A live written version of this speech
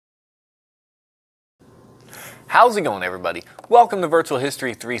How's it going, everybody? Welcome to Virtual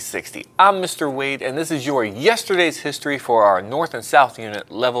History 360. I'm Mr. Wade, and this is your yesterday's history for our North and South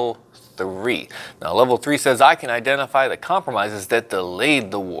Unit Level 3. Now, Level 3 says I can identify the compromises that delayed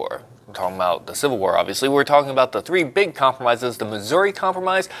the war. We're talking about the Civil War, obviously. We're talking about the three big compromises: the Missouri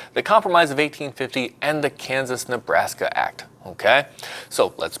Compromise, the Compromise of 1850, and the Kansas-Nebraska Act. Okay,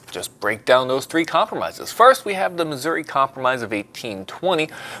 so let's just break down those three compromises. First, we have the Missouri Compromise of 1820,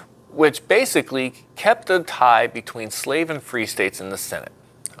 which basically kept the tie between slave and free states in the Senate.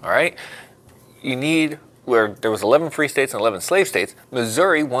 All right, where there was 11 free states and 11 slave states,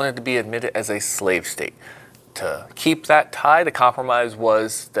 Missouri wanted to be admitted as a slave state. To keep that tie, the compromise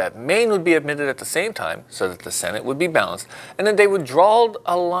was that Maine would be admitted at the same time so that the Senate would be balanced, and then they would draw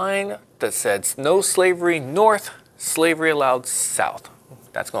a line that said no slavery north, slavery allowed south.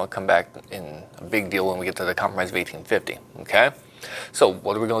 That's going to come back in a big deal when we get to the Compromise of 1850, okay? So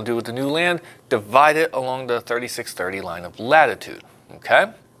what are we going to do with the new land? Divide it along the 3630 line of latitude,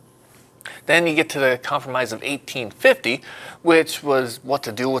 okay? Then you get to the Compromise of 1850, which was what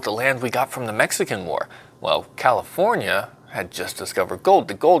to do with the land we got from the Mexican War. Well, California had just discovered gold,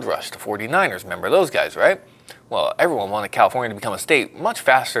 the gold rush, the 49ers, remember those guys, right? Well, everyone wanted California to become a state much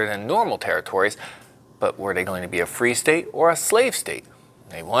faster than normal territories, but were they going to be a free state or a slave state?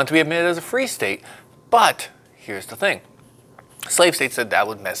 They wanted to be admitted as a free state, but here's the thing. Slave states said that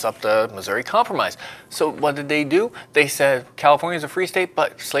would mess up the Missouri Compromise. So what did they do? They said California is a free state,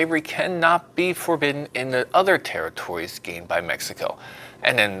 but slavery cannot be forbidden in the other territories gained by Mexico.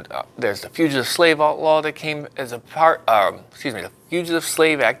 And then there's the Fugitive Slave Law that came as a part, the Fugitive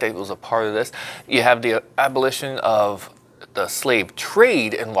Slave Act that was a part of this. You have the abolition of the slave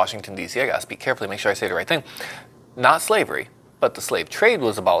trade in Washington, D.C. I gotta speak carefully, make sure I say the right thing. Not slavery, but the slave trade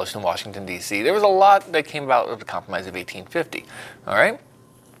was abolished in Washington, D.C. There was a lot that came about of the Compromise of 1850, all right?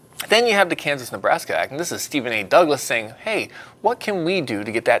 Then you have the Kansas-Nebraska Act, and this is Stephen A. Douglas saying, hey, what can we do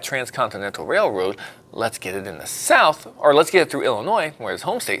to get that transcontinental railroad? Let's get it in the South, or let's get it through Illinois, where his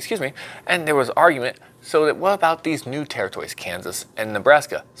home state, excuse me. And there was argument, so that what about these new territories, Kansas and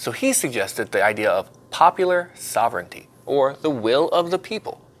Nebraska? So he suggested the idea of popular sovereignty, or the will of the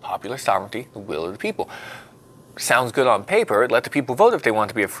people. Popular sovereignty, the will of the people. Sounds good on paper. Let the people vote if they want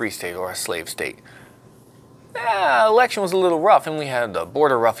to be a free state or a slave state. Election was a little rough, and we had the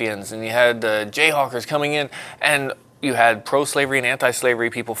border ruffians, and you had the Jayhawkers coming in, and you had pro-slavery and anti-slavery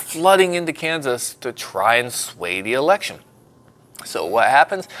people flooding into Kansas to try and sway the election. So what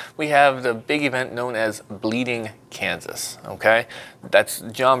happens? We have the big event known as Bleeding Kansas, okay? That's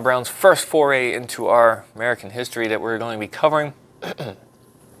John Brown's first foray into our American history that we're going to be covering.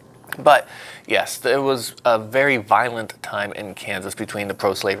 But yes, there was a very violent time in Kansas between the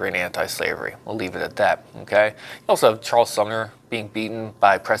pro-slavery and anti-slavery. We'll leave it at that, okay? You also have Charles Sumner being beaten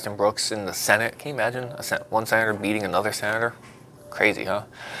by Preston Brooks in the Senate. Can you imagine one senator beating another senator? Crazy, huh?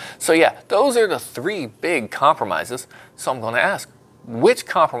 So yeah, those are the three big compromises. So I'm going to ask, which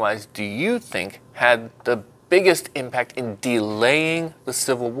compromise do you think had the biggest impact in delaying the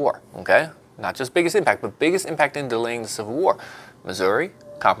Civil War, okay? Not just biggest impact, but biggest impact in delaying the Civil War. Missouri,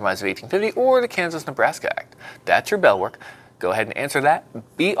 Compromise of 1850, or the Kansas-Nebraska Act? That's your bell work. Go ahead and answer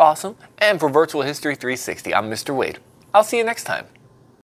that. Be awesome. And for Virtual History 360, I'm Mr. Wade. I'll see you next time.